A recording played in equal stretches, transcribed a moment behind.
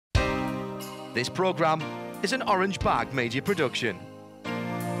This programme is an Orange Bag media production.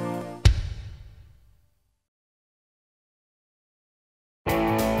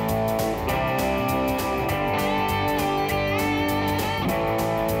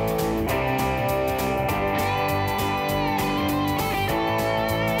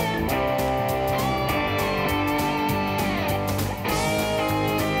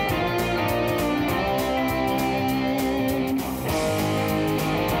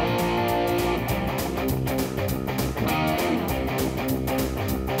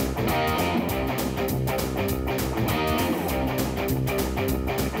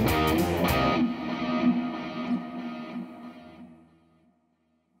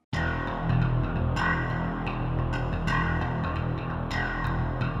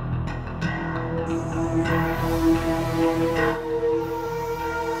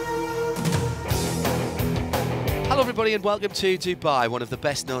 And welcome to Dubai, one of the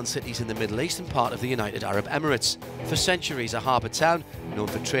best known cities in the Middle East and part of the United Arab Emirates. For centuries a harbour town known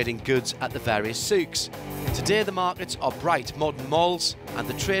for trading goods at the various souks. Today the markets are bright modern malls and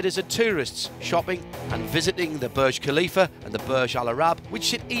the traders are tourists shopping and visiting the Burj Khalifa and the Burj Al Arab,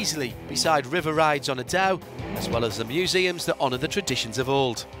 which sit easily beside river rides on a dhow, as well as the museums that honour the traditions of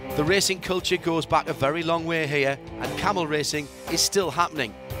old. The racing culture goes back a very long way here and camel racing is still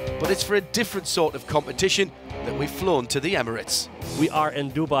happening, but it's for a different sort of competition that we've flown to the Emirates. We are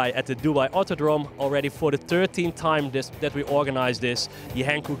in Dubai at the Dubai Autodrome already for the 13th time that we organize this, the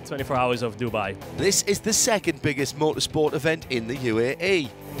Hankook 24 Hours of Dubai. This is the second biggest motorsport event in the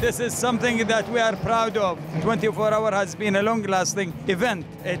UAE. This is something that we are proud of. 24 Hour has been a long-lasting event.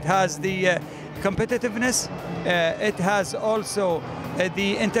 It has the competitiveness, it has also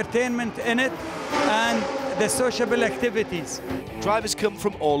the entertainment in it, and the sociable activities. Drivers come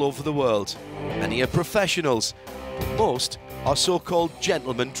from all over the world. Many are professionals, but most are so-called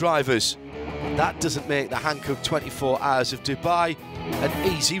gentleman drivers. That doesn't make the Hankook 24 Hours of Dubai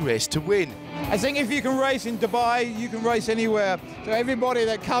an easy race to win. I think if you can race in Dubai, you can race anywhere. So everybody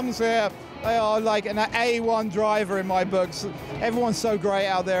that comes here, they are like an A1 driver in my books. Everyone's so great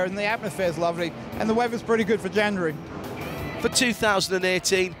out there and the atmosphere's lovely and the weather's pretty good for January. For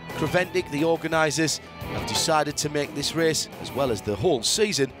 2018, Creventic, the organisers, have decided to make this race, as well as the whole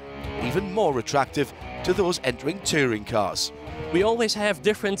season, even more attractive to those entering touring cars. We always have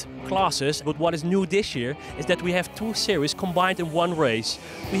different classes, but what is new this year is that we have two series combined in one race.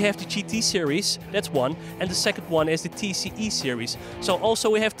 We have the GT series, that's one, and the second one is the TCE series. So also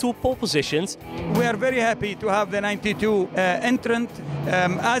we have two pole positions. We are very happy to have the 92 entrant.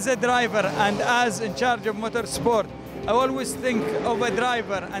 As a driver and as in charge of motorsport, I always think of a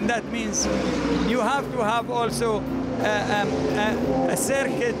driver, and that means you have to have also a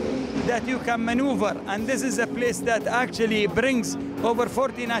circuit that you can maneuver, and this is a place that actually brings over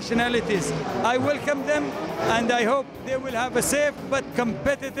 40 nationalities. I welcome them and I hope they will have a safe but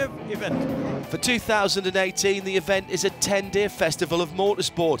competitive event. For 2018, the event is a 10-day festival of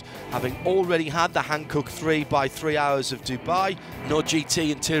motorsport, having already had the Hankook 3x3 Hours of Dubai. No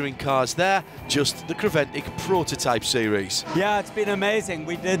GT and touring cars there, just the Creventic prototype series. Yeah, it's been amazing.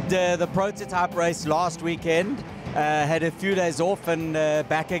 We did the prototype race last weekend, had a few days off and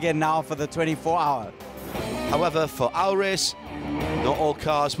back again now for the 24-hour. However, for our race, not all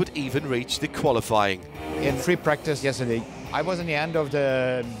cars would even reach the qualifying. In free practice yesterday, I was in the end of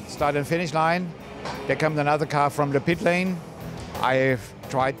the start and finish line. There comes another car from the pit lane. I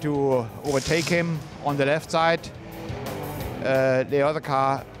tried to overtake him on the left side. The other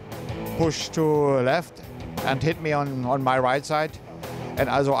car pushed to left and hit me on my right side. And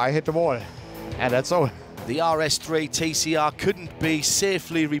also I hit the wall. And that's all. The RS3 TCR couldn't be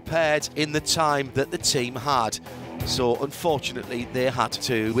safely repaired in the time that the team had. So unfortunately they had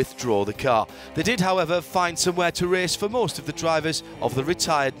to withdraw the car. They did, however, find somewhere to race for most of the drivers of the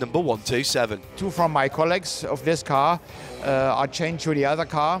retired number 127. Two from my colleagues of this car are changed to the other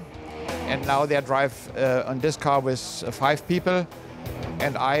car, and now they drive on this car with 5 people,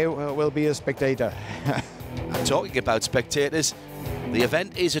 and I will be a spectator. And talking about spectators, the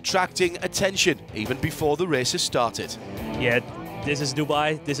event is attracting attention even before the race has started. Yeah, this is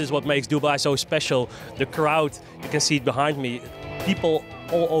Dubai. This is what makes Dubai so special. The crowd, you can see it behind me, people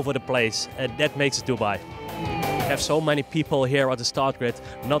all over the place, and that makes Dubai. We have so many people here at the start grid,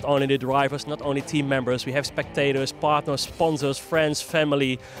 not only the drivers, not only team members, we have spectators, partners, sponsors, friends,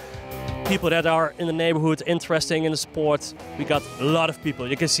 family, people that are in the neighborhood interested in the sport. We got a lot of people,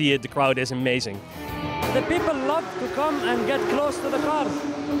 you can see it, the crowd is amazing. The people love to come and get close to the car.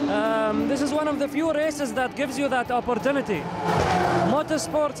 This is one of the few races that gives you that opportunity.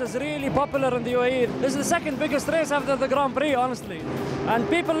 motorsports is really popular in the UAE. This is the second biggest race after the Grand Prix, honestly. And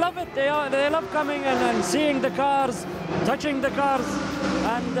people love it. They love coming and seeing the cars, touching the cars,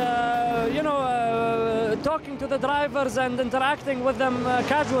 and talking to the drivers and interacting with them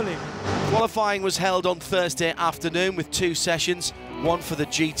casually. Qualifying was held on Thursday afternoon with 2 sessions, one for the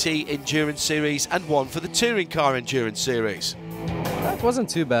GT Endurance Series and one for the Touring Car Endurance Series. It wasn't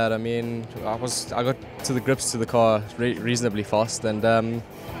too bad. I mean, I got to the grips to the car reasonably fast, and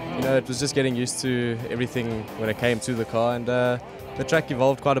it was just getting used to everything when it came to the car, and the track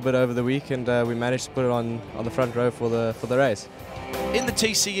evolved quite a bit over the week, and we managed to put it on the front row for the race. In the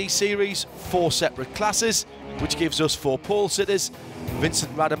TCE series, 4 separate classes, which gives us 4 pole sitters.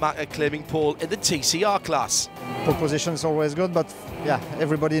 Vincent Rademacher claiming pole in the TCR class. Pole position is always good, but yeah,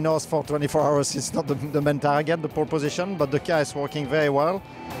 everybody knows for 24 hours it's not the main target, the pole position, but the car is working very well,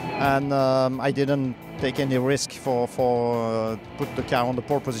 and I didn't take any risk for put the car on the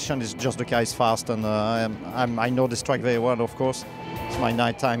pole position. It's just the car is fast, and I know this track very well, of course. It's my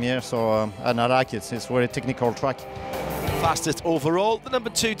 9th time here, so and I like it. It's a very technical track. Fastest overall, the number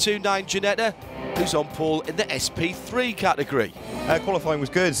 229 Ginetta, who's on pole in the SP3 category. Qualifying was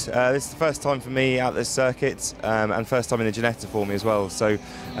good. This is the first time for me out this circuit, and first time in the Ginetta for me as well. So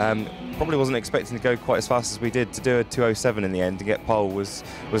probably wasn't expecting to go quite as fast as we did. To do a 2:07 in the end and get pole was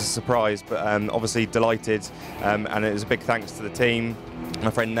a surprise, but obviously delighted. And it was a big thanks to the team, my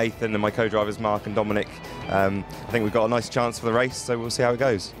friend Nathan and my co-drivers Mark and Dominic. I think we've got a nice chance for the race, so we'll see how it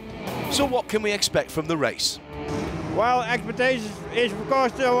goes. So what can we expect from the race? Well, expectations is of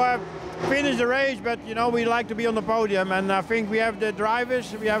course to finish the race, but we like to be on the podium, and I think we have the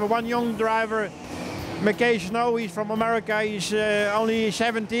drivers. We have one young driver, McKay Snow. He's from America. He's only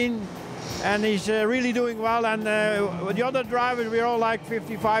 17, and he's really doing well. And with the other drivers, we're all like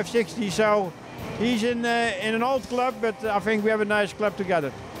 55, 60. So he's in an old club, but I think we have a nice club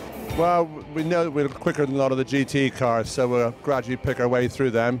together. Well, we know that we're quicker than a lot of the GT cars, so we'll gradually pick our way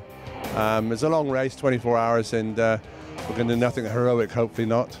through them. It's a long race, 24 hours, and we're going to do nothing heroic, hopefully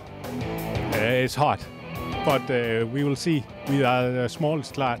not. It's hard, but we will see. We are the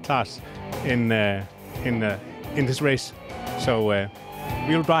smallest class in this race, so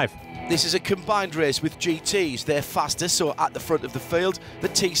we'll drive. This is a combined race with GTs. They're faster, so at the front of the field, the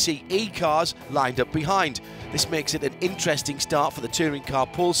TCE cars lined up behind. This makes it an interesting start for the touring car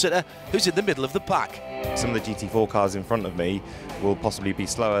pole sitter, who's in the middle of the pack. Some of the GT4 cars in front of me will possibly be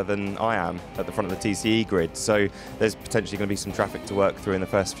slower than I am at the front of the TCE grid, so there's potentially going to be some traffic to work through in the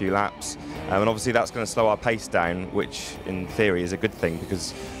first few laps, and obviously that's going to slow our pace down, which in theory is a good thing,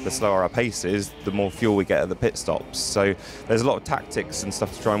 because the slower our pace is, the more fuel we get at the pit stops. So there's a lot of tactics and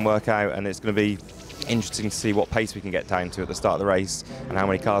stuff to try and work out, and it's going to be interesting to see what pace we can get down to at the start of the race and how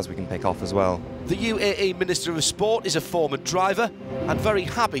many cars we can pick off as well. The UAE Minister of Sport is a former driver and very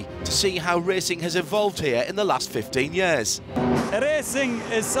happy to see how racing has evolved here in the last 15 years. Racing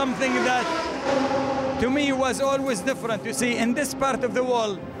is something that to me was always different. You see, in this part of the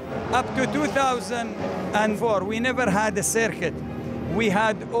world, up to 2004, we never had a circuit. We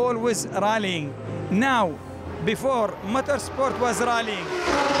had always rallying. Now, before, motorsport was rallying.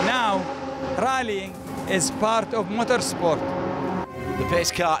 Now, rallying is part of motorsport. The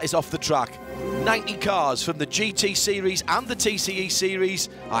pace car is off the track. 90 cars from the GT Series and the TCE Series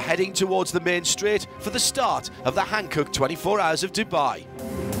are heading towards the main straight for the start of the Hankook 24 Hours of Dubai.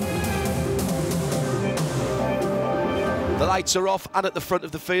 The lights are off, and at the front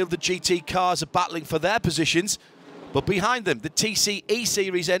of the field the GT cars are battling for their positions, but behind them the TCE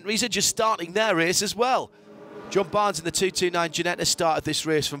Series entries are just starting their race as well. John Barnes in the 229 Ginetta started this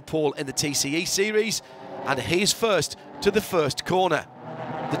race from pole in the TCE Series, and he's first to the first corner.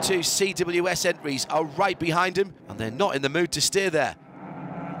 The 2 CWS entries are right behind him, and they're not in the mood to stay there.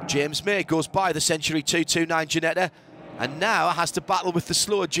 James May goes by the Century 229 Ginetta, and now has to battle with the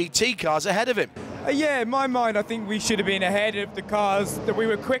slower GT cars ahead of him. Yeah, in my mind, I think we should have been ahead of the cars that we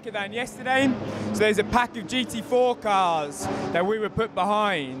were quicker than yesterday. So there's a pack of GT4 cars that we were put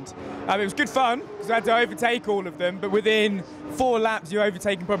behind. It was good fun, because we had to overtake all of them, but within 4 laps you're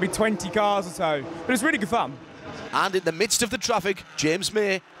overtaking probably 20 cars or so. But it's really good fun. And in the midst of the traffic, James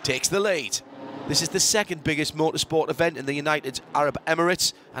May takes the lead. This is the second biggest motorsport event in the United Arab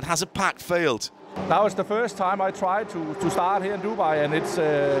Emirates and has a packed field. Now it's the first time I tried to start here in Dubai, and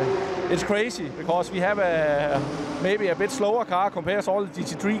it's crazy because we have maybe a bit slower car compared to all the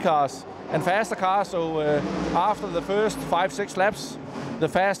GT3 cars and faster cars. So after the first 5-6 laps, the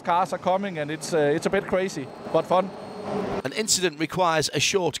fast cars are coming, and it's a bit crazy but fun. An incident requires a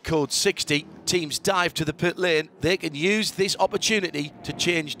short code 60. Teams dive to the pit lane. They can use this opportunity to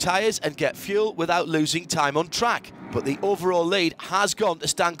change tyres and get fuel without losing time on track. But the overall lead has gone to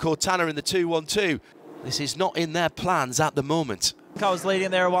Stanco Tanner in the 2-1-2. This is not in their plans at the moment. I was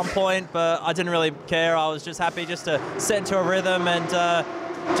leading there at one point, but I didn't really care. I was just happy just to set into a rhythm and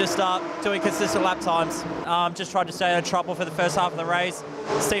just start doing consistent lap times. Just tried to stay out of trouble for the first half of the race.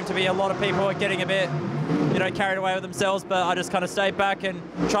 It seemed to be a lot of people were getting a bit, carried away with themselves, but I just kind of stayed back and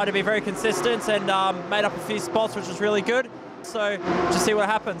tried to be very consistent and made up a few spots, which was really good. So just see what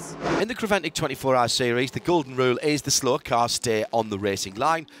happens. In the Creventic 24-hour series, the golden rule is the slower cars stay on the racing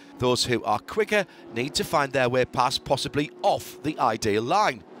line. Those who are quicker need to find their way past, possibly off the ideal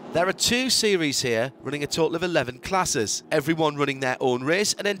line. There are 2 series here, running a total of 11 classes, everyone running their own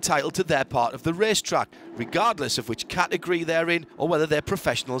race and entitled to their part of the racetrack, regardless of which category they're in or whether they're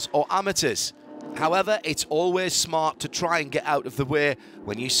professionals or amateurs. However, it's always smart to try and get out of the way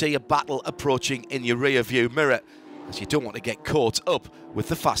when you see a battle approaching in your rear view mirror, as you don't want to get caught up with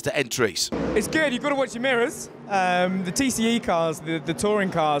the faster entries. It's good, you've got to watch your mirrors. The TCE cars, the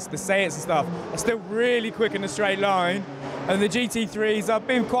touring cars, the Seats and stuff are still really quick in a straight line, and the GT3s have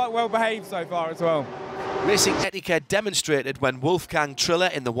been quite well behaved so far as well. Racing etiquette demonstrated when Wolfgang Triller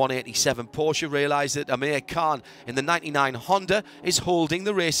in the 187 Porsche realised that Amir Khan in the 99 Honda is holding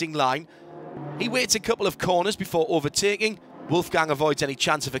the racing line. He waits a couple of corners before overtaking. Wolfgang avoids any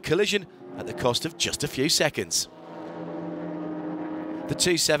chance of a collision at the cost of just a few seconds. The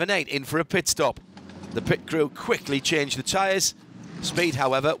 278 in for a pit stop. The pit crew quickly changed the tyres. Speed,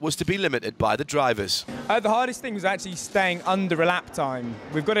 however, was to be limited by the drivers. The hardest thing was actually staying under a lap time.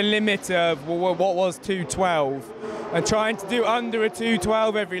 We've got a limit of what was 2:12, and trying to do under a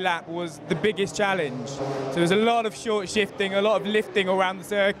 2:12 every lap was the biggest challenge. So there was a lot of short shifting, a lot of lifting around the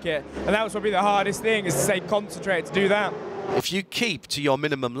circuit, and that was probably the hardest thing, is to stay concentrated to do that. If you keep to your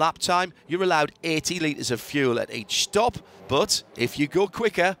minimum lap time, you're allowed 80 litres of fuel at each stop, but if you go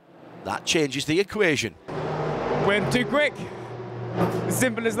quicker, that changes the equation. Went too quick. As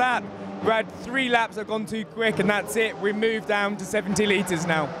simple as that. We had 3 laps that have gone too quick, and that's it. We moved down to 70 litres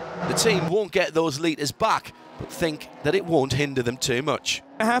now. The team won't get those litres back, but think that it won't hinder them too much.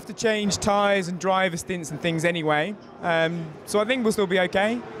 I have to change tyres and driver stints and things anyway, so I think we'll still be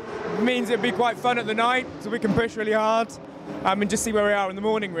okay. It means it'll be quite fun at the night, so we can push really hard and just see where we are in the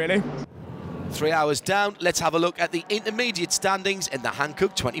morning, really. 3 hours down, let's have a look at the intermediate standings in the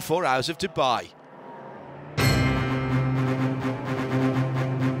Hankook 24 Hours of Dubai.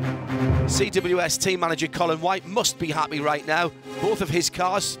 CWS team manager Colin White must be happy right now. Both of his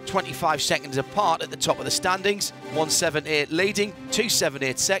cars 25 seconds apart at the top of the standings, 178 leading,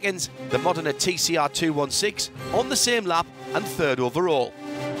 278 seconds. The Modena TCR 216 on the same lap and 3rd overall.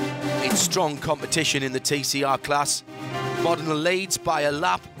 It's strong competition in the TCR class. Modena leads by a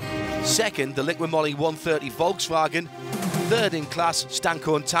lap. 2nd, the Liquid Moly 130 Volkswagen. 3rd in class,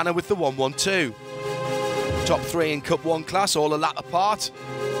 Stanco and Tanner with the 112. Top 3 in Cup 1 class, all a lap apart,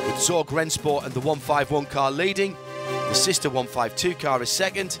 with Zorg Rennsport and the 151 car leading. The sister 152 car is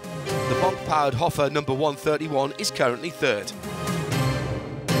 2nd. The Bonk-powered Hoffer number 131 is currently 3rd.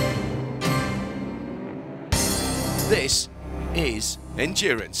 This is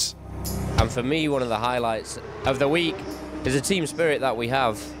endurance. And for me, one of the highlights of the week is the team spirit that we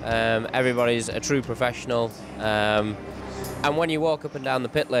have. Everybody's a true professional. And when you walk up and down the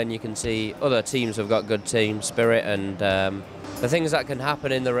pit lane, you can see other teams have got good team spirit, and the things that can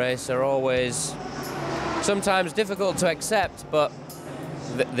happen in the race are always sometimes difficult to accept, but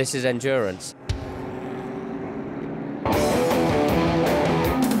this is endurance.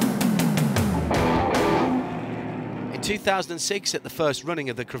 In 2006, at the first running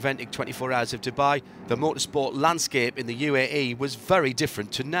of the Creventic 24 Hours of Dubai, the motorsport landscape in the UAE was very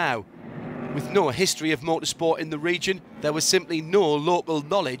different to now. With no history of motorsport in the region, there was simply no local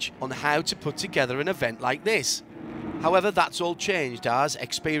knowledge on how to put together an event like this. However, that's all changed as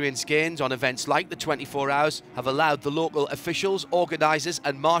experience gains on events like the 24 Hours have allowed the local officials, organisers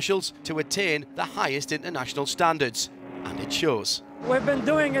and marshals to attain the highest international standards. And it shows. We've been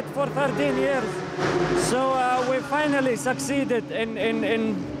doing it for 13 years, so we finally succeeded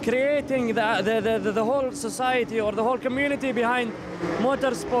in creating the whole society or the whole community behind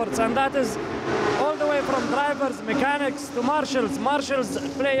motorsports, and that is all the way from drivers, mechanics to marshals. Marshals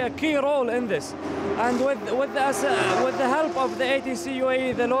play a key role in this, and with the help of the ATC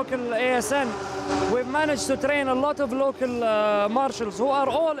UAE, the local ASN, we've managed to train a lot of local marshals who are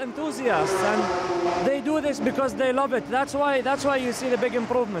all enthusiasts, and they do this because they love it. That's why you see the big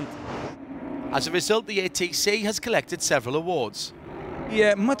improvement. As a result, the ATC has collected several awards.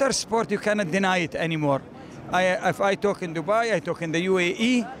 Yeah, motorsport, you cannot deny it anymore. If I talk in Dubai, I talk in the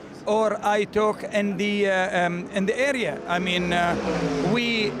UAE, or I talk in the area. I mean,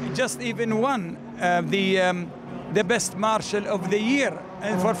 we just even won the best marshal of the year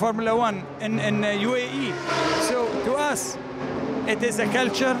for Formula One in UAE. So to us, it is a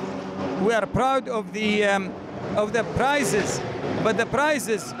culture. We are proud of the prizes, but the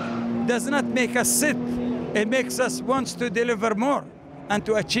prizes does not make us sit. It makes us want to deliver more and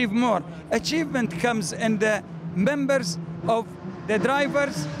to achieve more. Achievement comes in the members of the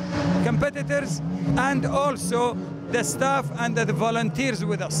drivers, competitors, and also the staff and the volunteers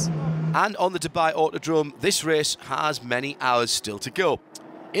with us. And on the Dubai Autodrome, this race has many hours still to go.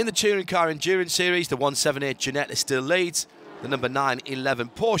 In the touring car endurance series, the 178 Ginetta still leads. The number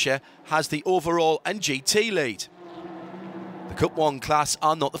 911 Porsche has the overall and GT lead. The Cup 1 class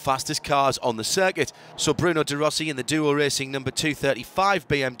are not the fastest cars on the circuit, so Bruno De Rossi in the Duo Racing number 235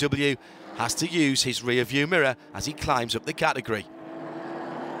 BMW has to use his rear view mirror as he climbs up the category.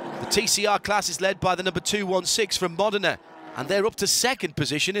 The TCR class is led by the number 216 from Modena, and they're up to second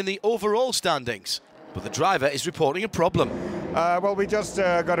position in the overall standings. But the driver is reporting a problem. Well, we just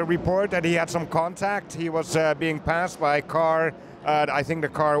got a report that he had some contact. He was being passed by a car. I think the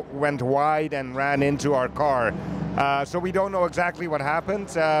car went wide and ran into our car. So we don't know exactly what happened.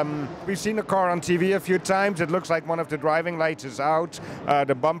 We've seen the car on TV a few times. It looks like one of the driving lights is out.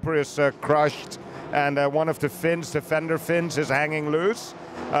 The bumper is crushed, and one of the fins, the fender fins, is hanging loose.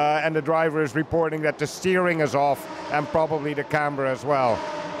 And the driver is reporting that the steering is off and probably the camber as well.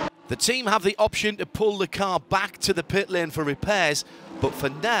 The team have the option to pull the car back to the pit lane for repairs, but for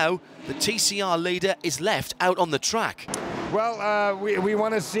now, the TCR leader is left out on the track. Well, we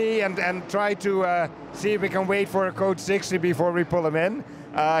want to see and try to see if we can wait for a code 60 before we pull him in.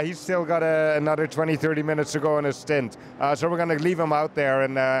 He's still got another 20-30 minutes to go in his stint. So we're going to leave him out there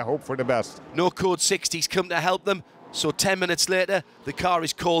and hope for the best. No code 60's come to help them, so 10 minutes later, the car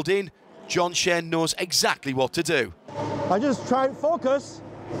is called in. John Shen knows exactly what to do. I just try and focus,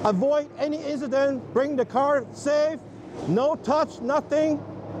 avoid any incident, bring the car safe, no touch, nothing,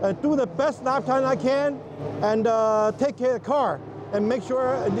 and do the best lap time I can, and take care of the car, and make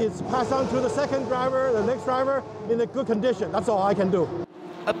sure it's passed on to the second driver, the next driver, in a good condition. That's all I can do.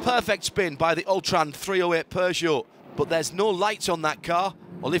 A perfect spin by the Ultron 308 Peugeot, but there's no lights on that car.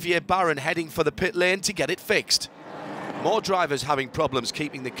 Olivier Barron heading for the pit lane to get it fixed. More drivers having problems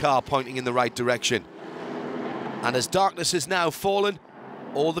keeping the car pointing in the right direction. And as darkness has now fallen,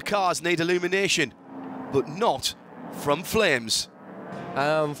 all the cars need illumination, but not from flames.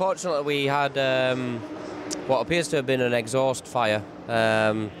 Unfortunately, we had what appears to have been an exhaust fire,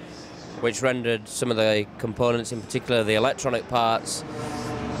 which rendered some of the components, in particular the electronic parts,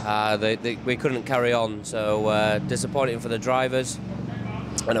 we couldn't carry on. So disappointing for the drivers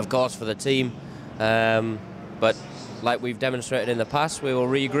and, of course, for the team. But like we've demonstrated in the past, we will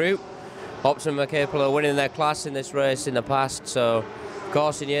regroup. Optimum are capable of winning their class in this race in the past, so of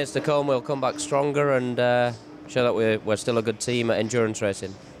course in years to come we'll come back stronger and show that we're still a good team at endurance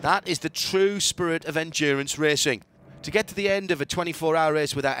racing. That is the true spirit of endurance racing. To get to the end of a 24-hour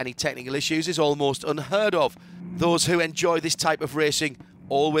race without any technical issues is almost unheard of. Those who enjoy this type of racing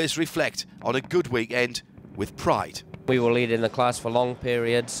always reflect on a good weekend with pride. We were leading the class for long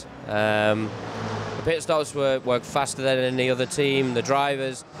periods. The pit stops worked faster than any other team. The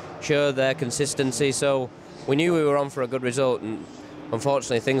drivers showed their consistency, so we knew we were on for a good result. And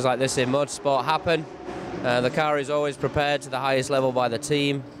unfortunately, things like this in motorsport happen. The car is always prepared to the highest level by the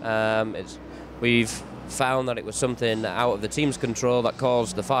team. We've found that it was something out of the team's control that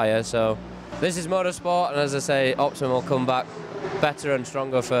caused the fire. So this is motorsport, and as I say, Optimum will come back better and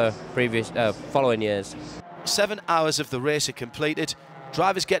stronger for following years. 7 hours of the race are completed.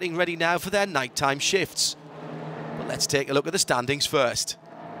 Drivers getting ready now for their nighttime shifts. But let's take a look at the standings first.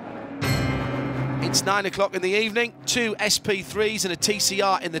 It's 9 o'clock in the evening, 2 SP3s and a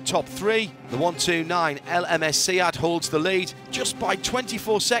TCR in the top 3. The 129 LMS Seat holds the lead, just by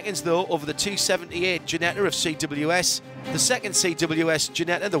 24 seconds though over the 278 Ginetta of CWS. The second CWS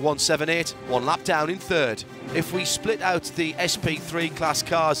Ginetta, the 178, 1 lap down in third. If we split out the SP3 class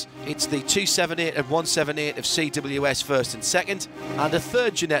cars, it's the 278 and 178 of CWS first and second, and a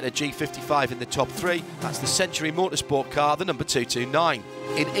third Ginetta G55 in the top 3. That's the Century Motorsport car, the number 229.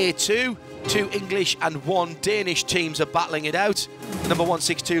 In A2, 2 English and 1 Danish teams are battling it out. The number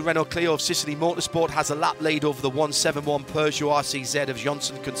 162 Renault Clio of Sicily Motorsport has a lap lead over the 171 Peugeot RCZ of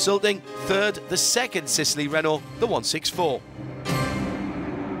Johnson Consulting. Third, the second Sicily Renault, the 164.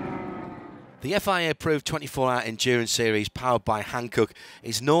 The FIA-approved 24-hour endurance series powered by Hankook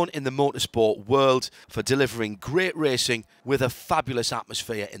is known in the motorsport world for delivering great racing with a fabulous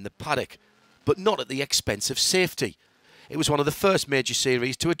atmosphere in the paddock. but not at the expense of safety. It was one of the first major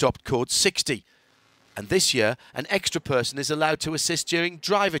series to adopt Code 60. And this year, an extra person is allowed to assist during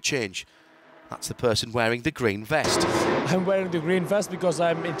driver change. That's the person wearing the green vest. I'm wearing the green vest because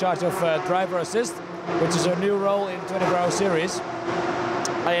I'm in charge of driver assist, which is a new role in 24-hour series.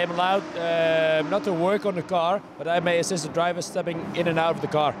 I am allowed not to work on the car, but I may assist the driver stepping in and out of the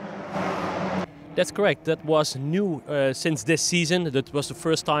car. That's correct. That was new since this season. That was the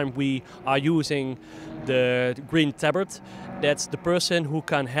first time we are using the green tabard. That's the person who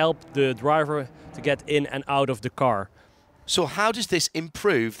can help the driver to get in and out of the car. So how does this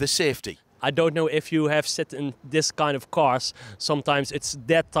improve the safety? I don't know if you have sat in this kind of cars. Sometimes it's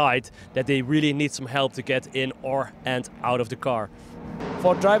that tight that they really need some help to get in or and out of the car.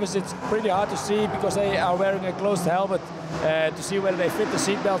 For drivers, it's pretty hard to see because they are wearing a closed helmet to see whether they fit the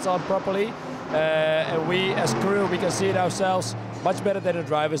seatbelts on properly. And we, as crew, we can see it ourselves much better than the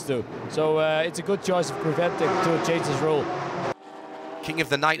drivers do. So it's a good choice of Creventic to change this rule. King of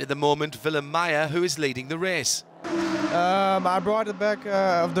the night at the moment, Willem Meyer, who is leading the race. I brought the back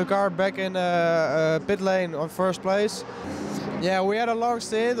of the car back in pit lane on first place. Yeah, we had a long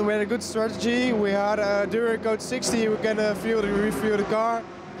stint, we had a good strategy. We had during Code 60 we can refuel the car.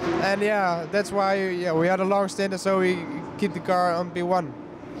 And yeah, that's why we had a long stint, so we keep the car on P1.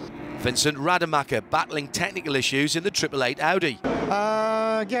 Vincent Rademacher battling technical issues in the 888 Audi.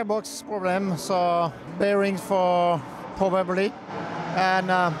 Gearbox problem, so bearings for probably. And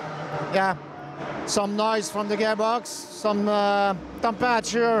yeah, some noise from the gearbox, some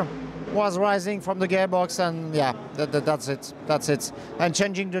temperature was rising from the gearbox, and yeah, that's it. And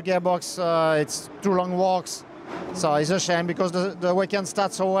changing the gearbox, it's 2 long walks, so it's a shame because the weekend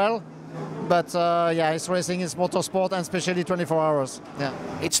starts so well. But yeah, it's racing, it's motorsport, and especially 24 hours. Yeah.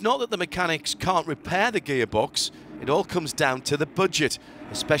 It's not that the mechanics can't repair the gearbox, it all comes down to the budget,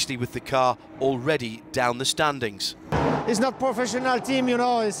 especially with the car already down the standings. It's not professional team, you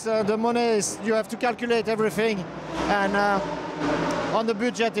know, it's the money, you have to calculate everything. And on the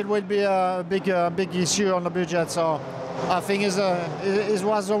budget, it will be a big issue on the budget. So I think it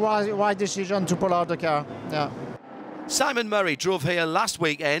was a wise decision to pull out the car. Yeah. Simon Murray drove here last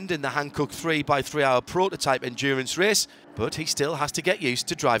weekend in the Hankook 3x3 hour prototype endurance race, but he still has to get used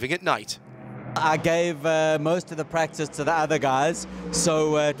to driving at night. I gave most of the practice to the other guys,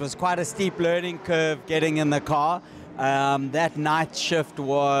 so it was quite a steep learning curve getting in the car. That night shift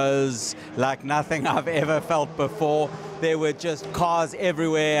was like nothing I've ever felt before. There were just cars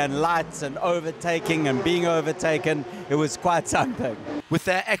everywhere and lights and overtaking and being overtaken. It was quite something. With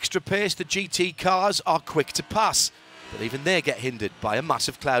their extra pace, the GT cars are quick to pass, but even they get hindered by a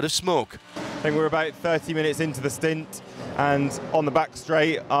massive cloud of smoke. I think we're about 30 minutes into the stint, and on the back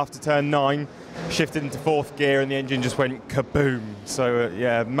straight after turn 9, shifted into 4th gear and the engine just went kaboom. So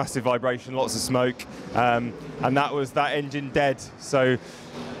yeah, massive vibration, lots of smoke, and that was that engine dead. So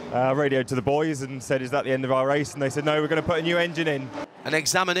I radioed to the boys and said, is that the end of our race? And they said, no, we're going to put a new engine in. An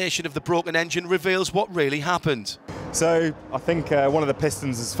examination of the broken engine reveals what really happened. So I think one of the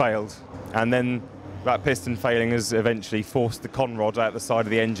pistons has failed, and then that piston failing has eventually forced the conrod out the side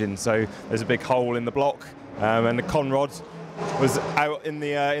of the engine. So there's a big hole in the block, and the conrod was out in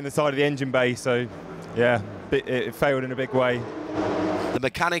the side of the engine bay. So yeah, it failed in a big way. The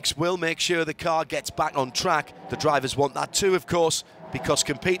mechanics will make sure the car gets back on track. The drivers want that too, of course, because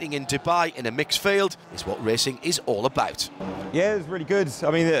competing in Dubai in a mixed field is what racing is all about. Yeah, it was really good.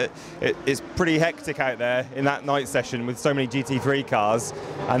 I mean, it's pretty hectic out there in that night session with so many GT3 cars,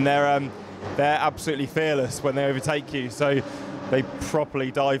 and they're absolutely fearless when they overtake you. So they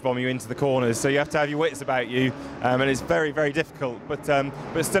properly dive bomb you into the corners. So you have to have your wits about you, and it's very, very difficult, but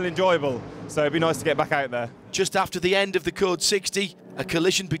still enjoyable. So it'd be nice to get back out there. Just after the end of the Code 60, a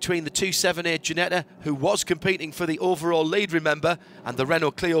collision between the 278 Ginetta, who was competing for the overall lead, remember, and the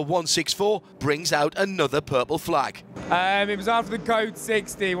Renault Clio 164 brings out another purple flag. It was after the Code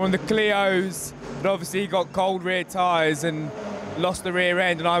 60, one of the Clios, but obviously he got cold rear tyres and lost the rear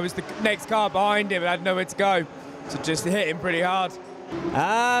end, and I was the next car behind him and I had nowhere to go, so just hit him pretty hard.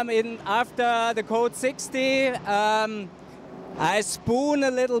 After the Code 60, I spoon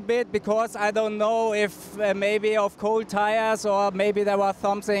a little bit because I don't know if maybe of cold tires or maybe there was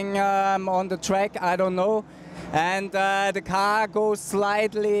something on the track, I don't know. And the car goes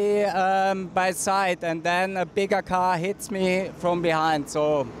slightly by side, and then a bigger car hits me from behind,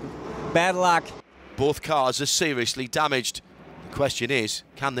 so bad luck. Both cars are seriously damaged. The question is,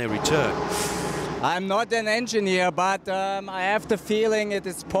 can they return? I'm not an engineer, but I have the feeling it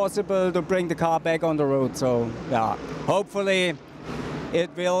is possible to bring the car back on the road. So, yeah, hopefully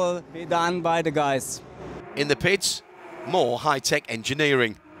it will be done by the guys. In the pits, more high-tech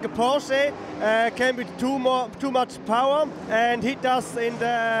engineering. The Porsche came with too much power and hit us in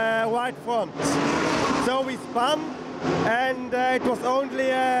the right front. So we spun, and it was only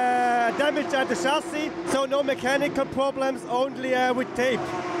damage at the chassis, so no mechanical problems, only with tape.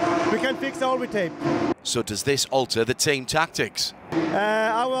 We can fix all with tape. So does this alter the team tactics?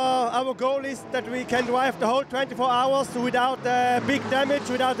 Our goal is that we can drive the whole 24 hours without big damage,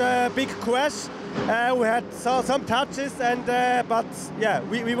 without a big crash. We had some touches, and but yeah,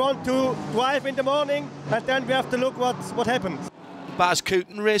 we want to drive in the morning, and then we have to look what happens.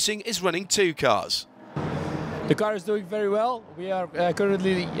 Koeten Racing is running 2 cars. The car is doing very well. We are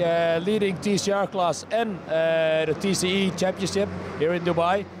currently leading TCR class and the TCE championship here in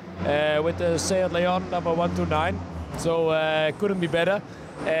Dubai with the Seat Leon number 129. So couldn't be better.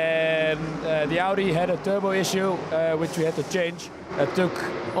 And the Audi had a turbo issue which we had to change. It took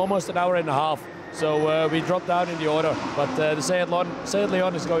almost an hour and a half. So we dropped down in the order. But the Seat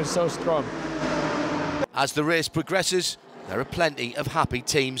Leon is going so strong. As the race progresses, there are plenty of happy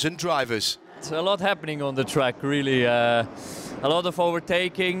teams and drivers. It's a lot happening on the track, really. A lot of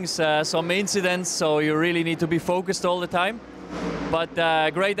overtakings, some incidents, so you really need to be focused all the time. But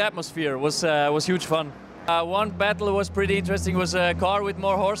great atmosphere, was huge fun. One battle was pretty interesting, was a car with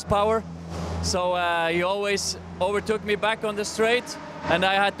more horsepower. So he always overtook me back on the straight, and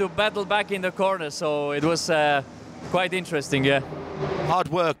I had to battle back in the corner, so it was quite interesting, yeah. Hard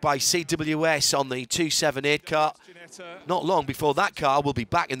work by CWS on the 278 car. Not long before that car will be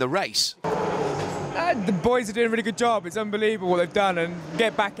back in the race. The boys are doing a really good job. It's unbelievable what they've done, and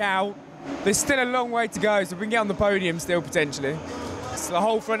get back out. There's still a long way to go, so we can get on the podium still potentially. So the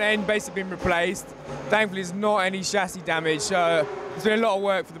whole front end basically been replaced. Thankfully, there's not any chassis damage. So it's been a lot of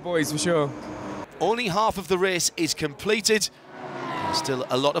work for the boys for sure. Only half of the race is completed. Still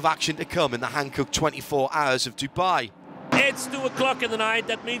a lot of action to come in the Hankook 24 Hours of Dubai. It's 2 o'clock in the night.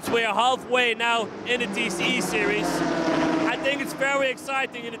 That means we are halfway now in the TCE series. I think it's very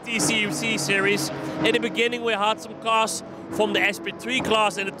exciting in the TCUC series. In the beginning, we had some cars from the SP3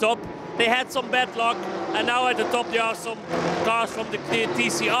 class in the top. They had some bad luck, and now at the top there are some cars from the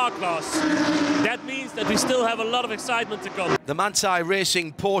TCR class. That means that we still have a lot of excitement to come. The Manthey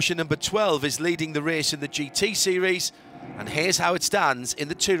Racing Porsche number 12 is leading the race in the GT series, and here's how it stands in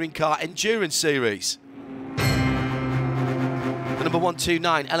the Touring Car Endurance series. The number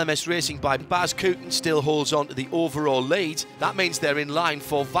 129 LMS Racing by Koeten still holds on to the overall lead. That means they're in line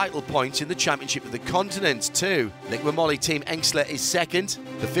for vital points in the Championship of the Continent too. Littman Molly Team Engsler is second,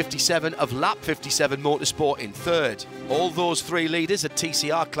 the 57 of Lap 57 Motorsport in third. All those 3 leaders are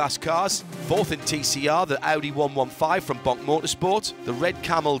TCR class cars. Fourth in TCR, the Audi 115 from Bonk Motorsport. The Red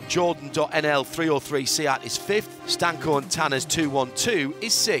Camel Jordan.NL 303 Seat is fifth. Stanco and Tanner's 212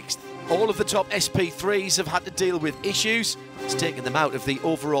 is sixth. All of the top SP3s have had to deal with issues. It's taken them out of the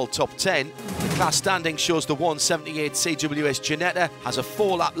overall top 10. The class standing shows the 178 CWS Ginetta has a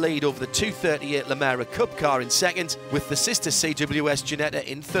 4-lap lead over the 238 Lamera Cup car in second, with the sister CWS Ginetta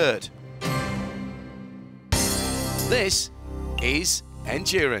in third. This is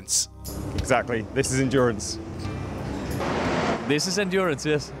endurance. Exactly, this is endurance. This is endurance,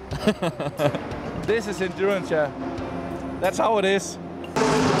 yes. This is endurance, yeah. That's how it is.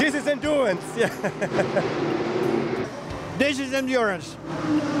 This is endurance, yeah. This is endurance.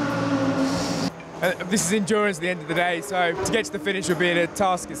 This is endurance at the end of the day, so to get to the finish will be a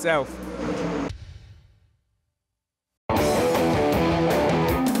task itself.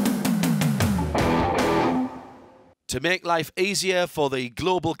 To make life easier for the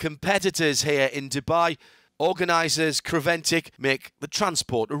global competitors here in Dubai, organisers Creventic make the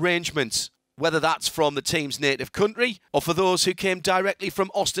transport arrangements, whether that's from the team's native country or for those who came directly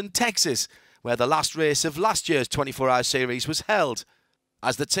from Austin, Texas, where the last race of last year's 24-hour series was held.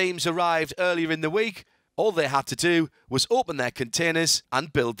 As the teams arrived earlier in the week, all they had to do was open their containers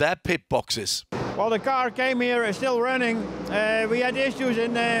and build their pit boxes. Well, the car came here, still running. We had issues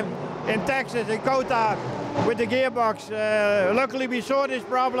in Texas, in Koeten, with the gearbox. Luckily, we saw this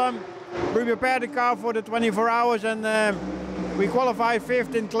problem. We prepared the car for the 24 hours, and we qualified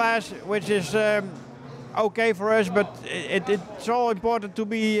 5th in class, which is okay for us, but it's all important to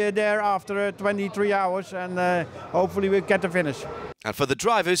be there after 23 hours, and hopefully we'll get the finish. And for the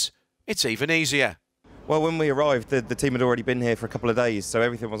drivers, it's even easier. Well, when we arrived, the team had already been here for a couple of days, so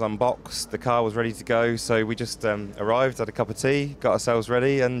everything was unboxed, the car was ready to go, so we just arrived, had a cup of tea, got ourselves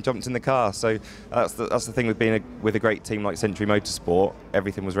ready and jumped in the car. So that's the thing with being with a great team like Century Motorsport,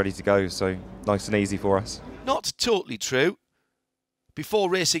 everything was ready to go, so nice and easy for us. Not totally true. Before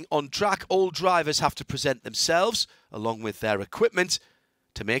racing on track, all drivers have to present themselves, along with their equipment,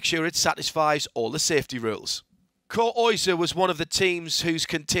 to make sure it satisfies all the safety rules. Euser was one of the teams whose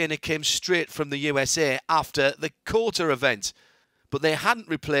container came straight from the USA after the Koeten event, but they hadn't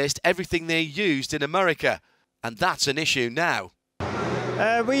replaced everything they used in America, and that's an issue now.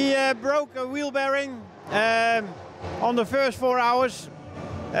 We broke a wheel bearing on the first 4 hours.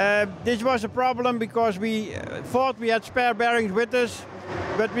 This was a problem because we thought we had spare bearings with us,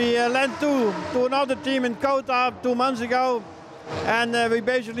 but we lent to another team in Koeten 2 months ago, and we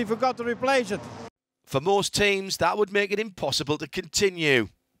basically forgot to replace it. For most teams, that would make it impossible to continue,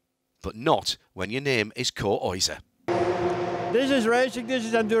 but not when your name is Euser. This is racing, this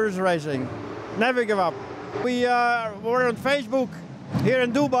is endurance racing. Never give up. We were on Facebook here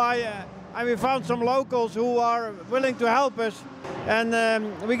in Dubai, and we found some locals who are willing to help us. And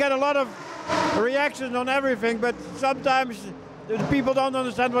we get a lot of reactions on everything, but sometimes the people don't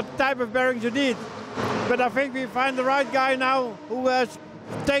understand what type of bearings you need. But I think we find the right guy now who is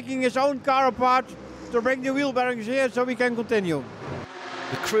taking his own car apart to bring the wheel bearings here so we can continue.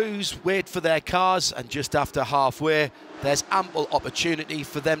 The crews wait for their cars, and just after halfway, there's ample opportunity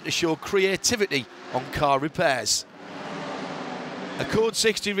for them to show creativity on car repairs. A code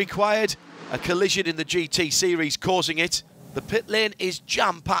 60 required, a collision in the GT series causing it. The pit lane is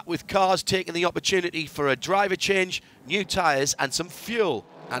jam-packed with cars taking the opportunity for a driver change, new tyres and some fuel.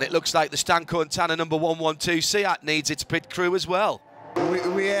 And it looks like the Stanco and Tanner number 112 Seat needs its pit crew as well.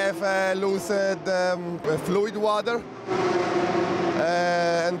 We have loosed fluid water,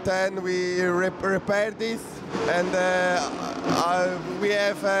 and then we repair this, and we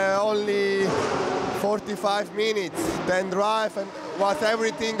have only 45 minutes, then drive, and was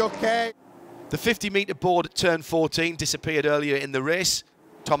everything okay. The 50-metre board at turn 14 disappeared earlier in the race.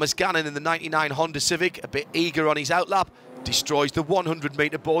 Thomas Gannon in the 99 Honda Civic, a bit eager on his outlap, destroys the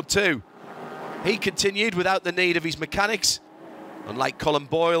 100-metre board too. He continued without the need of his mechanics, unlike Colin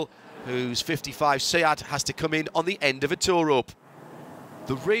Boyle, whose 55 Seat has to come in on the end of a tow rope.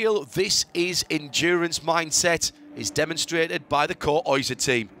 The real "this is endurance" mindset is demonstrated by the Euser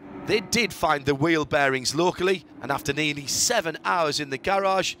team. They did find the wheel bearings locally, and after nearly 7 hours in the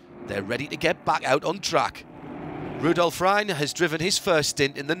garage, they're ready to get back out on track. Rudolf Rhein has driven his first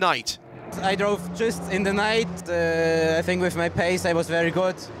stint in the night. I drove just in the night. I think with my pace I was very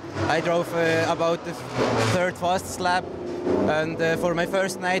good. I drove about the third fastest lap, and for my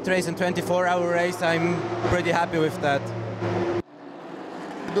first night race and 24-hour race I'm pretty happy with that.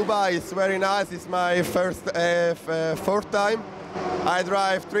 Dubai is very nice. It's my fourth time. I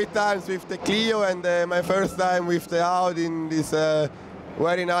drive 3 times with the Clio, and my first time with the Audi in this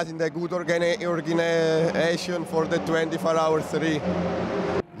very nice, in the good organization for the 24-hour series.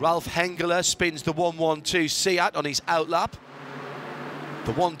 Ralph Hengeler spins the 112 Seat on his outlap.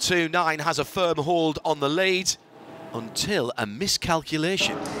 The 129 has a firm hold on the lead until a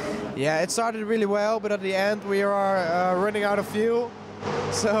miscalculation. Yeah, it started really well, but at the end we are running out of fuel.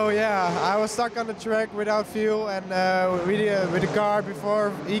 So yeah, I was stuck on the track without fuel, and with the car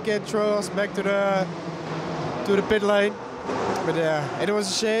before he can throw us back to the pit lane. But yeah, it was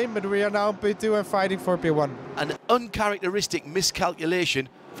a shame, but we are now in P2 and fighting for P1. An uncharacteristic miscalculation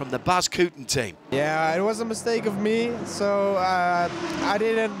from the Bas Koeten team. Yeah, it was a mistake of me, so I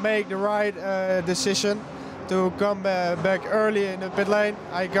didn't make the right decision to come back early in the pit lane.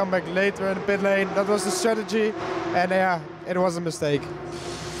 I come back later in the pit lane. That was the strategy, and yeah, it was a mistake.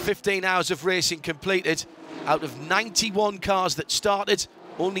 15 hours of racing completed. Out of 91 cars that started,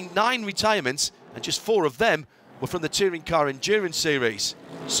 only 9 retirements, and just 4 of them were from the Touring Car Endurance Series.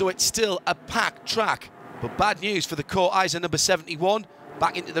 So it's still a packed track. But bad news for the Euser number 71,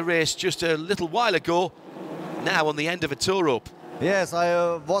 back into the race just a little while ago, now on the end of a tow rope. Yes,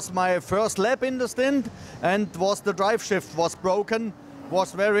 I was my first lap in the stint, and the drive shift was broken.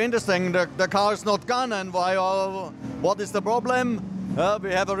 Was very interesting. The car is not gone, and why? What is the problem?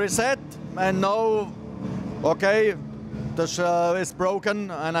 We have a reset, and now, okay, the is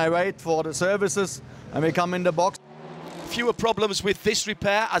broken, and I wait for the services, and we come in the box. Fewer problems with this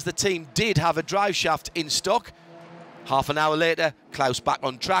repair, as the team did have a drive shaft in stock. Half an hour later, Klaus back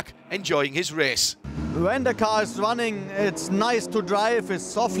on track, enjoying his race. When the car is running, it's nice to drive, it's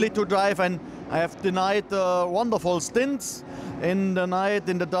softly to drive, and I have denied wonderful stints. In the night,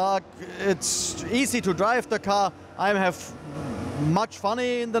 in the dark, it's easy to drive the car. I have much fun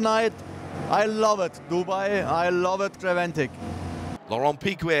in the night. I love it, Dubai. I love it, Creventic. Laurent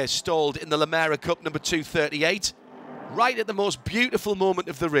Piquet stalled in the La Mera Cup number 238, right at the most beautiful moment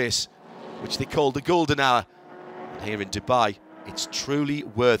of the race, which they called the golden hour. And here in Dubai, it's truly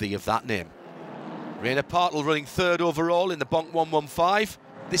worthy of that name. Rainer Partl running third overall in the Bonk 115.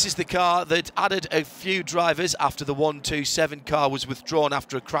 This is the car that added a few drivers after the 127 car was withdrawn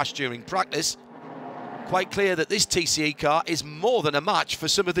after a crash during practice. quite clear that this TCE car is more than a match for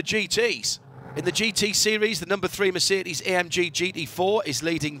some of the GTs. In the GT series, the number 3 Mercedes AMG GT4 is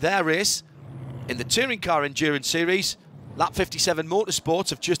leading their race. In the Touring Car Endurance Series, Lap 57 Motorsports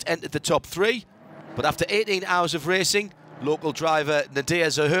have just entered the top 3, but after 18 hours of racing, local driver Nadia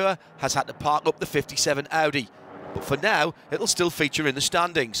Zahur has had to park up the 57 Audi, but for now, it'll still feature in the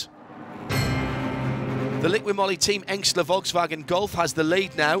standings. The Liqui Moly Team Engsler Volkswagen Golf has the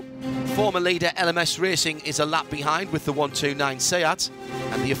lead now. Former leader LMS Racing is a lap behind with the 129 Seat,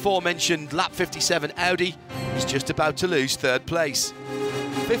 and the aforementioned Lap 57 Audi is just about to lose 3rd place.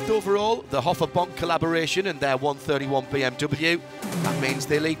 5th overall, the Hoffer-Bonk collaboration and their 131 BMW. That means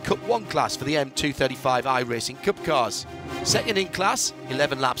they lead Cup 1 class for the M235i Racing Cup cars. Second in class,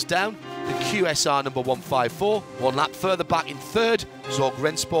 11 laps down, the QSR number 154. 1 lap further back in 3rd, Zorg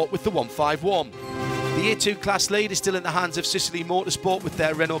Rennsport with the 151. The A2 class lead is still in the hands of Sicily Motorsport with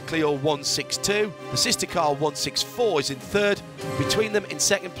their Renault Clio 162. The sister car 164 is in 3rd. Between them in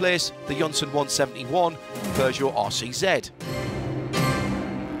 2nd place, the Johnson 171, Peugeot RCZ.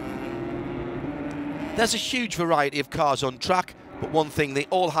 There's a huge variety of cars on track, but one thing they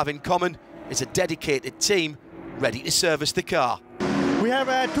all have in common is a dedicated team ready to service the car. We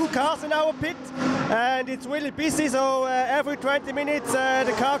have 2 cars in our pit, and it's really busy, so every 20 minutes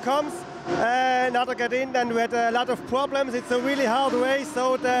the car comes, another get in, and we had a lot of problems. It's a really hard race,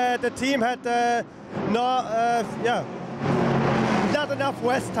 so the team had not enough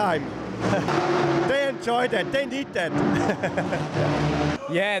rest time. They enjoyed it, they need that.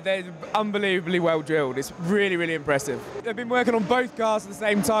 Yeah, they're unbelievably well drilled. It's really, really impressive. They've been working on both cars at the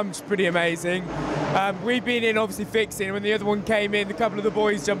same time, which is pretty amazing. We've been in obviously fixing. When the other one came in, a couple of the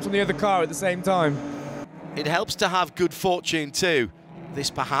boys jumped on the other car at the same time. It helps to have good fortune too. This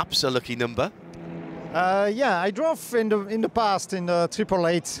perhaps a lucky number. Yeah, I drove in the past in the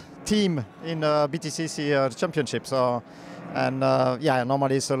 888 team in BTCC championship. So, and yeah,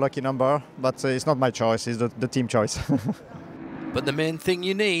 normally it's a lucky number, but it's not my choice. It's the team choice. But the main thing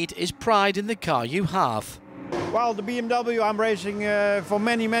you need is pride in the car you have. Well, the BMW, I'm racing for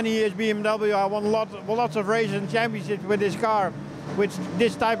many, many years BMW. I won lots of racing championships with this car, with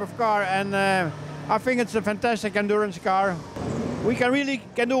this type of car, and I think it's a fantastic endurance car. We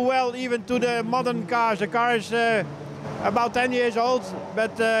can do well even to the modern cars. The car is about 10 years old,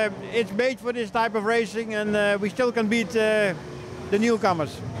 but it's made for this type of racing, and we still can beat the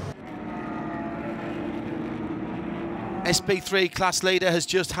newcomers. SP3 class leader has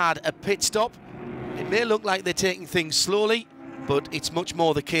just had a pit stop. It may look like they're taking things slowly, but it's much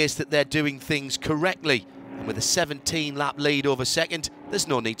more the case that they're doing things correctly. And with a 17-lap lead over 2nd, there's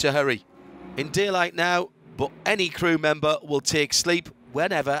no need to hurry. In daylight now, but any crew member will take sleep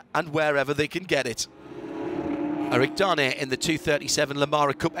whenever and wherever they can get it. Eric Darnay in the 237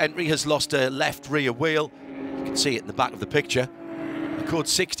 Lamara Cup entry has lost a left rear wheel. You can see it in the back of the picture. A code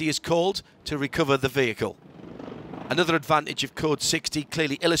 60 is called to recover the vehicle. Another advantage of code 60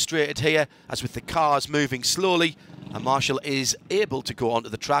 clearly illustrated here, as with the cars moving slowly, a marshal is able to go onto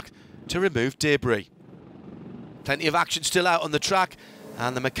the track to remove debris. Plenty of action still out on the track,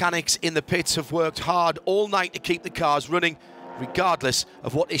 and the mechanics in the pits have worked hard all night to keep the cars running, regardless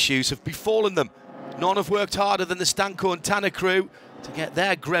of what issues have befallen them. None have worked harder than the Stanco and Tanner crew to get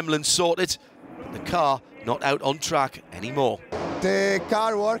their gremlins sorted, but the car not out on track anymore. The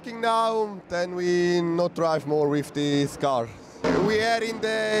car working now, then we not drive more with this car. We are in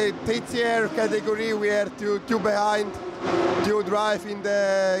the Tjia category. We are two behind. To drive in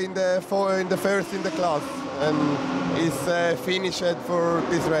the first in the class, and is finished for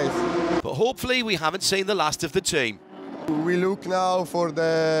this race. But hopefully we haven't seen the last of the team. We look now for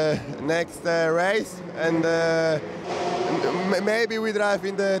the next race, and maybe we drive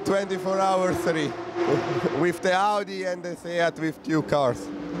in the 24-hour 3 with the Audi and the Seat with 2 cars.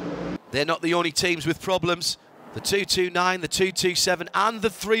 They're not the only teams with problems. The 229, the 227 and the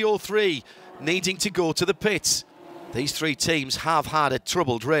 303 needing to go to the pits. These 3 teams have had a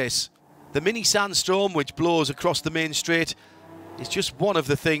troubled race. The mini sandstorm which blows across the main straight is just one of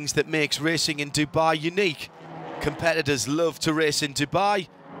the things that makes racing in Dubai unique. Competitors love to race in Dubai,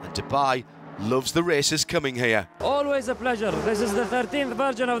 and Dubai loves the racers coming here. Always a pleasure. This is the 13th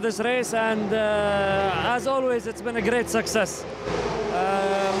version of this race, and as always, it's been a great success.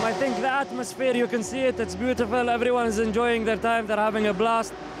 I think the atmosphere, you can see it, it's beautiful. Everyone is enjoying their time, they're having a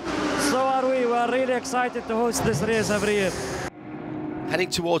blast. So are we. We're really excited to host this race every year. Heading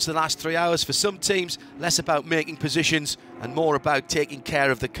towards the last 3 hours for some teams, less about making positions and more about taking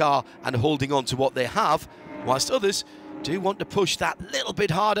care of the car and holding on to what they have, whilst others do want to push that little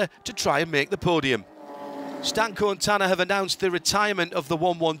bit harder to try and make the podium. Stanco and Tanner have announced the retirement of the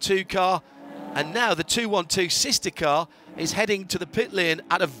 112 car, And now the 212 sister car is heading to the pit lane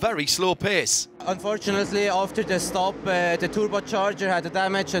at a very slow pace. Unfortunately, after the stop, the turbocharger had a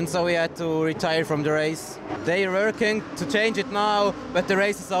damage, and so we had to retire from the race. They are working to change it now, but the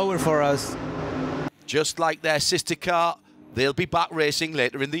race is over for us. Just like their sister car, they'll be back racing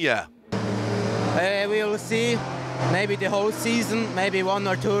later in the year. We will see. Maybe the whole season, maybe 1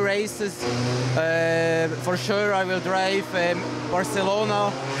 or 2 races. For sure I will drive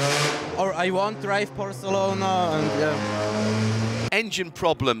Barcelona, or I won't drive Barcelona. And, Engine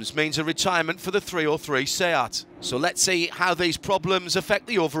problems means a retirement for the 303 Seat. So let's see how these problems affect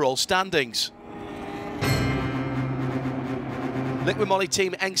the overall standings. Liquid Moly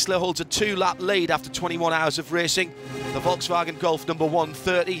team Axel holds a 2-lap lead after 21 hours of racing. The Volkswagen Golf number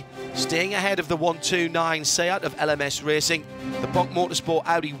 130 staying ahead of the 129 Seat of LMS Racing. The Bonk Motorsport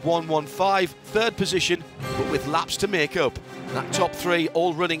Audi 115, third position, but with laps to make up. That top 3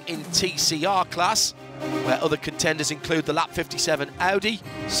 all running in TCR class, where other contenders include the lap 57 Audi,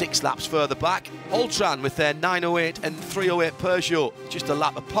 6 laps further back, Ultran with their 908 and 308 Peugeot just a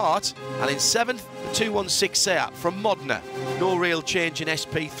lap apart, and in 7th, the 216 Seat from Modena. No real change in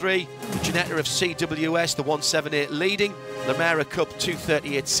SP3, the Ginetta of CWS, the 178 leading, Lamera Cup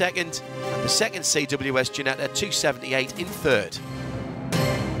 238 second, and the second CWS Ginetta 278 in third.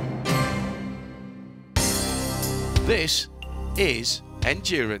 This is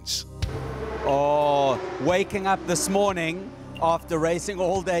endurance. Oh, waking up this morning after racing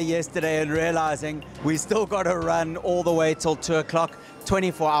all day yesterday and realizing we still got to run all the way till 2 o'clock.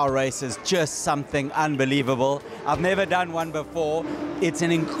 24-hour race is just something unbelievable. I've never done one before. It's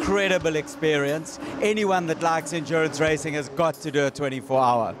an incredible experience. Anyone that likes endurance racing has got to do a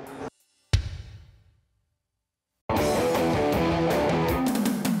 24-hour.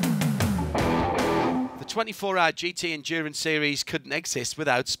 The 24-hour GT Endurance Series couldn't exist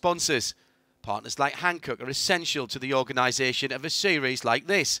without sponsors. Partners like Hankook are essential to the organisation of a series like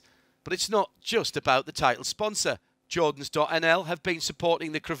this. But it's not just about the title sponsor. Jordans.nl have been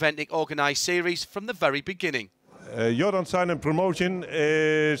supporting the Creventic organised series from the very beginning. Jordan Sign and Promotion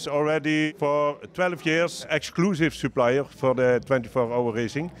is already for 12 years exclusive supplier for the 24-hour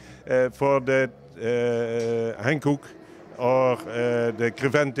racing, for the Hankook or the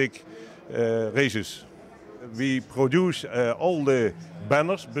Creventic races. We produce all the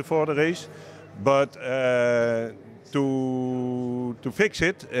banners before the race, but to fix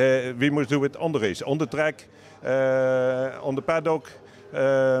it, we must do it on the race, on the track, on the paddock,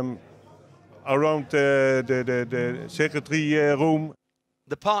 around the secretary room.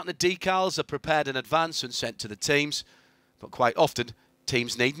 The partner decals are prepared in advance and sent to the teams, but quite often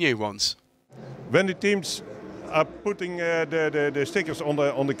teams need new ones. When the teams are putting the stickers on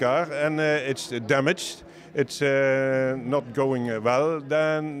the car and it's damaged, it's not going well,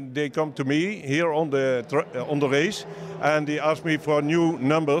 then they come to me here on the race and they ask me for new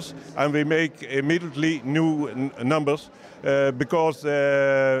numbers, and we make immediately new numbers because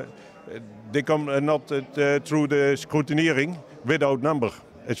they come not through the scrutineering without number.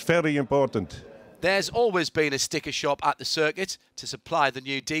 It's very important. There's always been a sticker shop at the circuit to supply the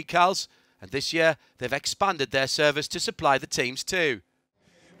new decals, and this year they've expanded their service to supply the teams too.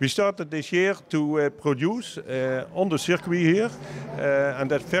 We started this year to produce on the circuit here, and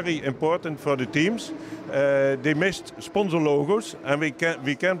that's very important for the teams. They missed sponsor logos, and we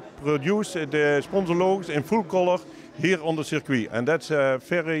can produce the sponsor logos in full color here on the circuit, and that's a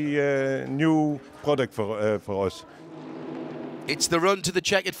very new product for us. It's the run to the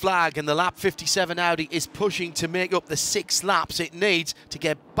checkered flag, and the lap 57 Audi is pushing to make up the 6 laps it needs to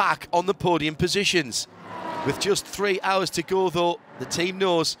get back on the podium positions. With just 3 hours to go though, the team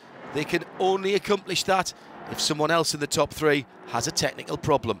knows they can only accomplish that if someone else in the top 3 has a technical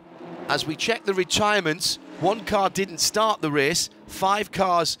problem. As we check the retirements, 1 car didn't start the race, 5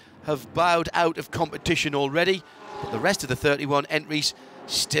 cars have bowed out of competition already, but the rest of the 31 entries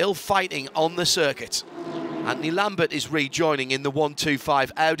still fighting on the circuit. Anthony Lambert is rejoining in the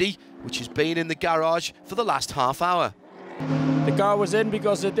 125 Audi, which has been in the garage for the last half hour. The car was in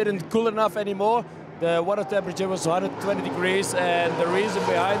because it didn't cool enough anymore. The water temperature was 120 degrees, and the reason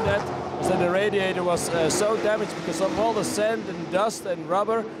behind that was that the radiator was so damaged because of all the sand and dust and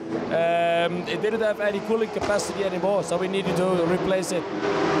rubber. It didn't have any cooling capacity anymore, so we needed to replace it.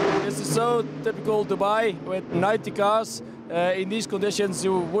 This is so typical Dubai with 90 cars. In these conditions,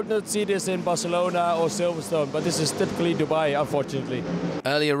 you would not see this in Barcelona or Silverstone, but this is typically Dubai, unfortunately.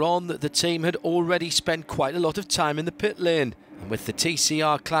 Earlier on, the team had already spent quite a lot of time in the pit lane, and with the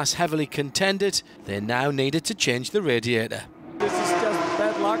TCR class heavily contended, they now needed to change the radiator. This is just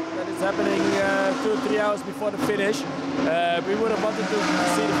bad luck that it's happening 2 or 3 hours before the finish. We would have wanted to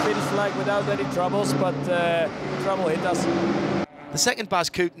see the finish flag without any troubles, but trouble hit us. The second Bas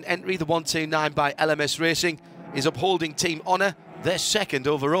Koeten entry, the 129 by LMS Racing, is upholding team honour, their second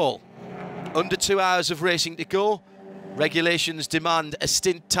overall. Under 2 hours of racing to go. Regulations demand a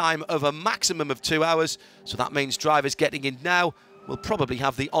stint time of a maximum of 2 hours, so that means drivers getting in now will probably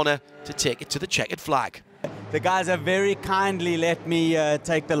have the honour to take it to the checkered flag. The guys have very kindly let me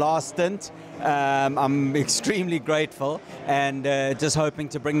take the last stint. I'm extremely grateful and just hoping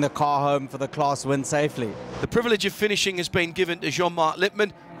to bring the car home for the class win safely. The privilege of finishing has been given to Jean-Marc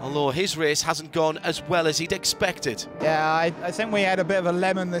Littman, although his race hasn't gone as well as he'd expected. Yeah, I think we had a bit of a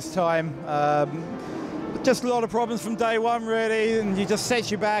lemon this time. Just a lot of problems from day one, really, and you just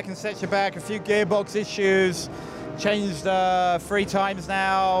set you back and set you back. A few gearbox issues, changed 3 times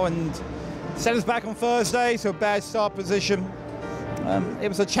now, and set us back on Thursday, so bad start position. It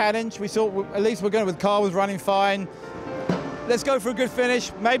was a challenge. We thought at least we're going with the car was running fine. Let's go for a good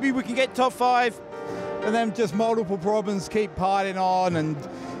finish. Maybe we can get top 5, and then just multiple problems keep piling on, and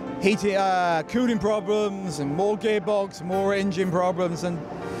heating, cooling problems, and more gearbox, more engine problems, and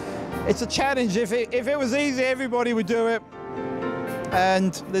it's a challenge. If it was easy, everybody would do it,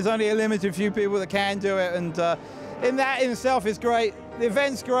 and there's only a limited few people that can do it, and in that in itself is great. The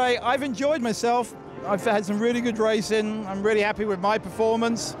event's great. I've enjoyed myself. I've had some really good racing. I'm really happy with my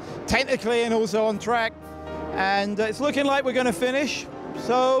performance, technically and also on track, and it's looking like we're going to finish,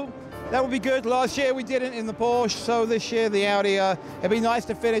 so that would be good. Last year we didn't in the Porsche, so this year the Audi, it'd be nice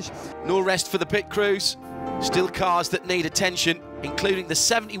to finish. No rest for the pit crews. Still cars that need attention, including the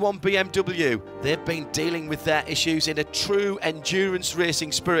 71 BMW. They've been dealing with their issues in a true endurance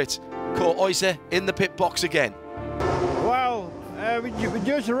racing spirit. Caught Euser in the pit box again. Well, we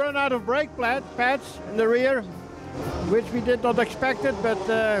just run out of brake pads in the rear, which we did not expect it, but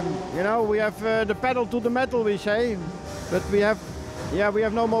you know, we have the pedal to the metal, we say, but we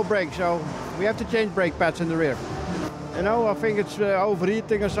have no more brakes, so we have to change brake pads in the rear. You know, I think it's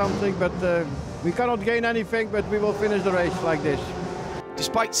overheating or something, but we cannot gain anything, but we will finish the race like this.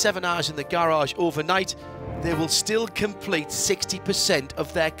 Despite 7 hours in the garage overnight, they will still complete 60%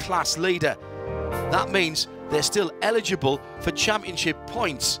 of their class leader. That means they're still eligible for championship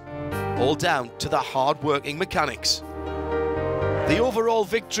points, all down to the hard-working mechanics. The overall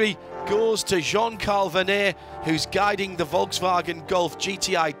victory goes to Jean-Carl Vernet, who's guiding the Volkswagen Golf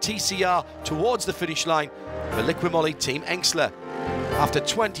GTI TCR towards the finish line for Liqui-Moly Team Engstler. After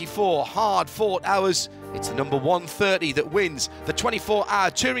 24 hard-fought hours, it's the number 130 that wins the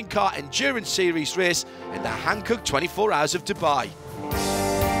 24-hour Touring Car Endurance Series race in the Hankook 24 Hours of Dubai.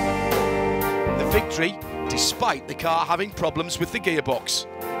 The victory, despite the car having problems with the gearbox.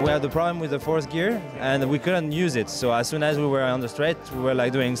 We had the problem with the fourth gear and we couldn't use it. So as soon as we were on the straight, we were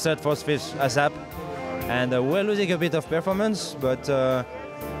like doing third, fourth, fifth ASAP. And we were losing a bit of performance, but the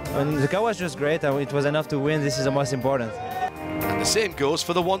car was just great. It was enough to win. This is the most important. And the same goes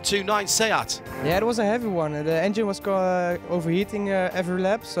for the 129 Seat. Yeah, it was a heavy one. The engine was overheating every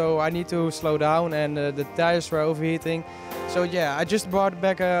lap, so I need to slow down, and the tires were overheating. So yeah, I just brought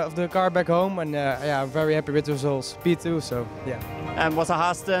the car back home, and yeah, I'm very happy with the results. P2, so yeah. And was a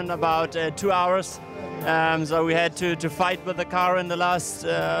hard stint, about 2 hours. So we had to fight with the car in the last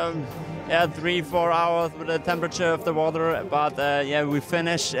 3-4 hours with the temperature of the water. But yeah, we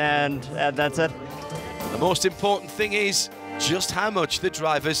finished, and that's it. The most important thing is just how much the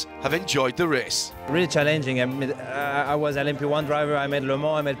drivers have enjoyed the race. Really challenging. I was an LMP1 driver. I made Le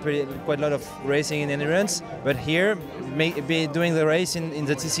Mans. I made quite a lot of racing in endurance. But here, doing the race in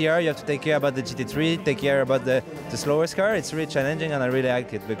the TCR, you have to take care about the GT3, take care about the slowest car. It's really challenging, and I really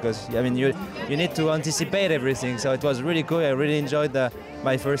liked it because I mean you need to anticipate everything. So it was really cool. I really enjoyed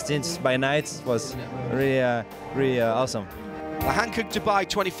my first stints by night. It was really awesome. The Hankook Dubai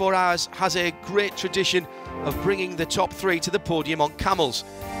 24 Hours has a great tradition of bringing the top 3 to the podium on camels.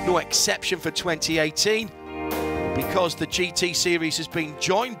 No exception for 2018. Because the GT Series has been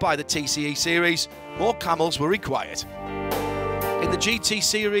joined by the TCE Series, more camels were required. In the GT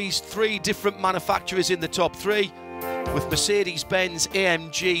Series, 3 different manufacturers in the top 3, with Mercedes-Benz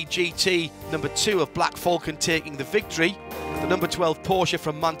AMG GT number 2 of Black Falcon taking the victory, the number 12 Porsche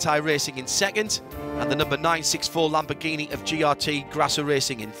from Manthey Racing in second, and the number 964 Lamborghini of GRT Grasser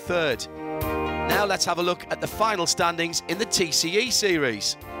Racing in third. Now let's have a look at the final standings in the TCE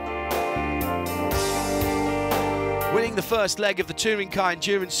Series. Winning the first leg of the Touring Car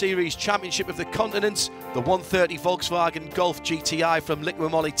Endurance Series Championship of the Continents, the 130 Volkswagen Golf GTI from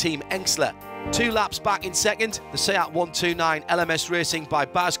Liqui-Moly Team Engstler. 2 laps back in second, the Seat 129 LMS Racing by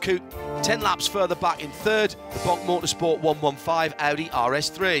Bas Koeten 10 laps further back in third, the Bonk Motorsport 115 Audi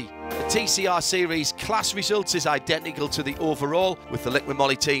RS3. The TCR Series class results is identical to the overall, with the Littman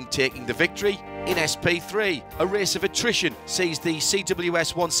Molly team taking the victory. In SP3, a race of attrition sees the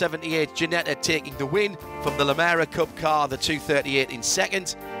CWS 178 Ginetta taking the win from the Lamera Cup car, the 238 in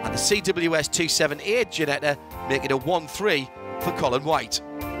second, and the CWS 278 Ginetta make it a 1-3 for Colin White.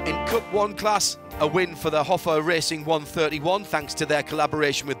 In Cup 1 class, a win for the Hoffa Racing 131 thanks to their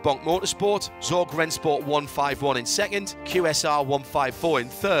collaboration with Bonk Motorsport, Zorg Rennsport 151 in second, QSR 154 in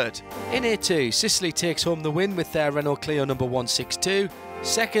third. In A2, Sicily takes home the win with their Renault Clio number 162,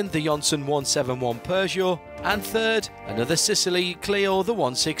 second the Johnson 171 Peugeot, and third another Sicily Clio the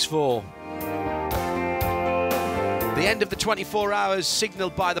 164. The end of the 24 hours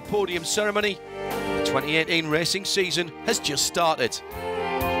signalled by the podium ceremony. The 2018 racing season has just started.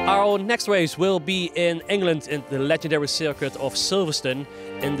 Our next race will be in England in the legendary circuit of Silverstone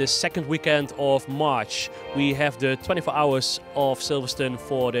in the second weekend of March. We have the 24 hours of Silverstone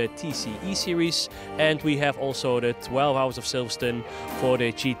for the TCE series, and we have also the 12 hours of Silverstone for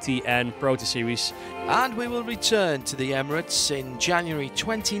the GT and Proto series. And we will return to the Emirates in January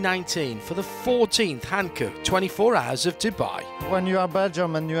 2019 for the 14th Hankook 24 Hours of Dubai. When you are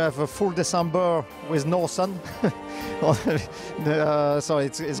Belgium and you have a full December with no sun, so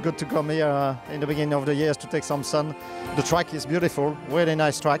it's good to come here in the beginning of the year to take some sun. The track is beautiful, really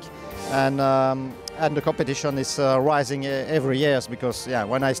nice track, and the competition is rising every year because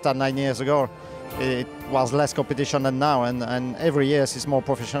when I started 9 years ago, it was less competition than now, and every year is more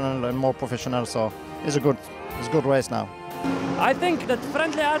professional and more professional. So it's a good race now. I think that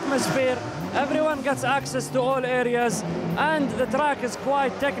friendly atmosphere, everyone gets access to all areas, and the track is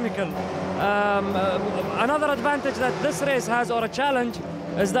quite technical. Another advantage that this race has, or a challenge,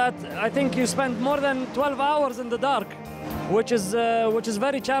 is that I think you spend more than 12 hours in the dark, which is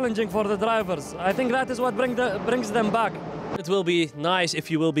very challenging for the drivers. I think that is what brings them back. It will be nice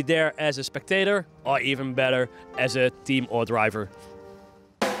if you will be there as a spectator, or even better, as a team or driver.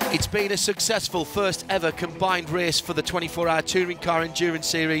 It's been a successful first ever combined race for the 24-hour Touring Car Endurance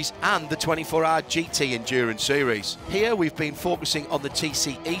Series and the 24-hour GT Endurance Series. Here we've been focusing on the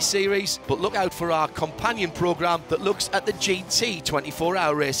TCE Series, but look out for our companion programme that looks at the GT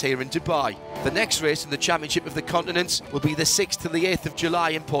 24-hour race here in Dubai. The next race in the Championship of the Continents will be the 6th to the 8th of July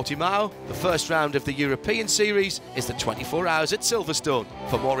in Portimao. The first round of the European Series is the 24 Hours at Silverstone.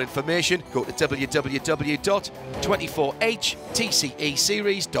 For more information, go to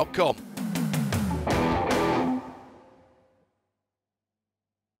www.24htceceseries.com.